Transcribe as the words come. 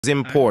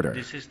Importer,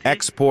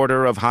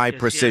 exporter of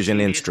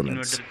high-precision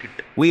instruments.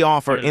 We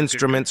offer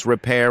instruments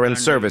repair and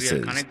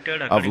services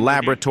of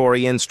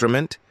laboratory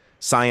instrument,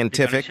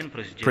 scientific,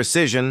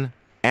 precision,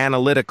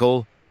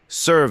 analytical,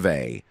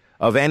 survey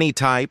of any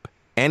type,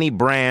 any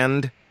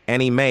brand,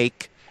 any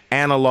make,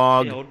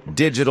 analog,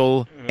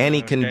 digital,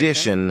 any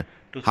condition,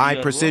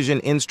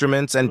 high-precision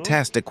instruments and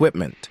test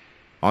equipment.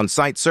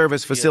 On-site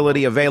service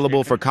facility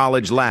available for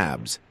college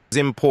labs.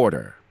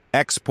 Importer,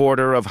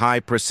 exporter of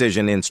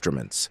high-precision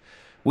instruments.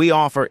 We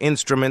offer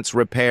instruments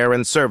repair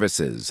and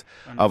services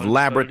of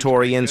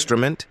laboratory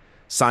instrument,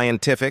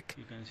 scientific,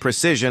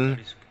 precision,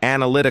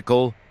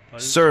 analytical,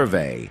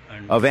 survey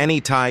of any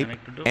type,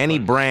 any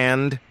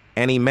brand,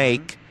 any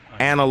make,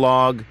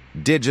 analog,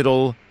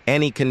 digital,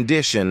 any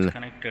condition,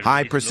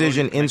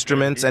 high-precision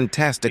instruments and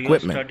test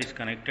equipment.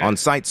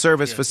 On-site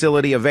service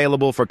facility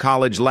available for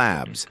college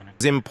labs.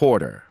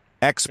 Importer,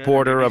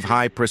 exporter of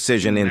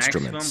high-precision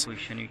instruments.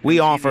 We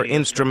offer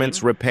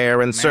instruments repair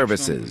and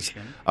services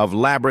of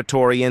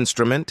laboratory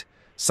instrument,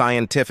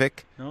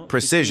 scientific,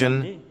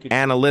 precision,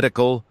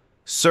 analytical,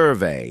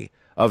 survey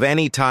of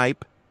any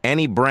type,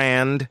 any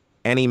brand,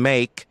 any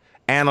make,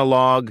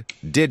 analog,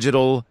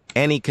 digital,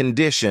 any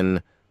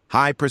condition,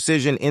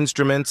 high-precision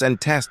instruments and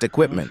test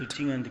equipment.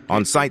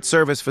 On-site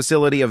service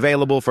facility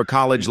available for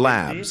college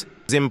labs.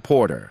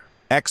 Importer,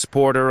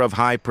 exporter of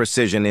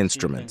high-precision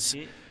instruments.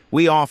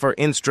 We offer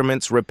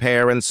instruments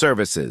repair and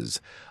services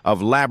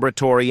of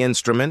laboratory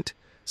instrument,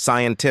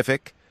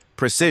 scientific,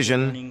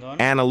 precision,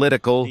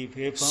 analytical,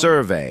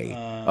 survey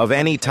of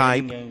any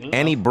type,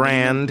 any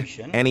brand,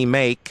 any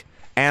make,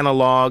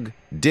 analog,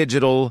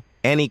 digital,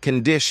 any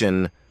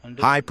condition,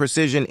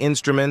 high-precision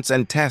instruments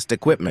and test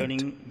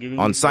equipment.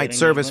 On-site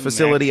service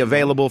facility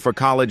available for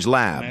college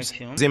labs.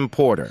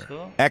 Importer,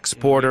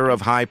 exporter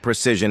of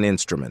high-precision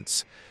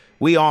instruments.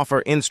 We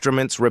offer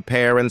instruments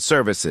repair and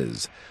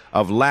services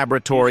of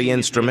laboratory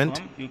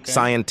instrument,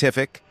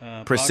 scientific,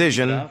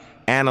 precision,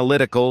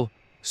 analytical,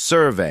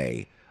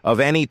 survey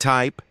of any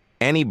type,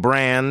 any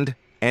brand,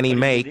 any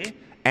make,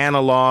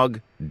 analog,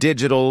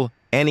 digital,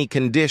 any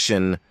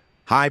condition,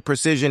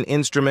 high-precision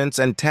instruments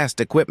and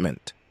test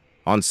equipment.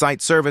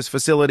 On-site service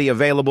facility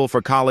available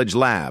for college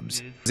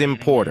labs.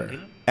 Importer,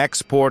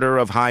 exporter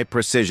of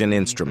high-precision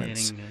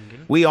instruments.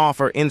 We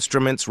offer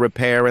instruments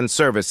repair and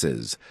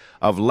services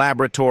of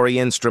laboratory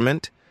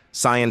instrument,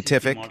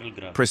 scientific,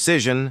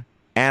 precision,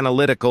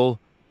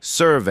 analytical,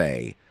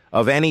 survey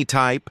of any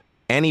type,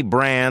 any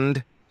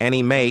brand,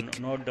 any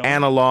make,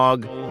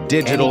 analog,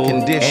 digital,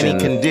 any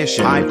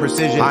condition,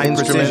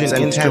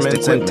 high-precision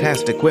instruments and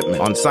test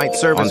equipment. On-site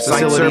service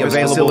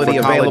facility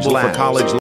available for college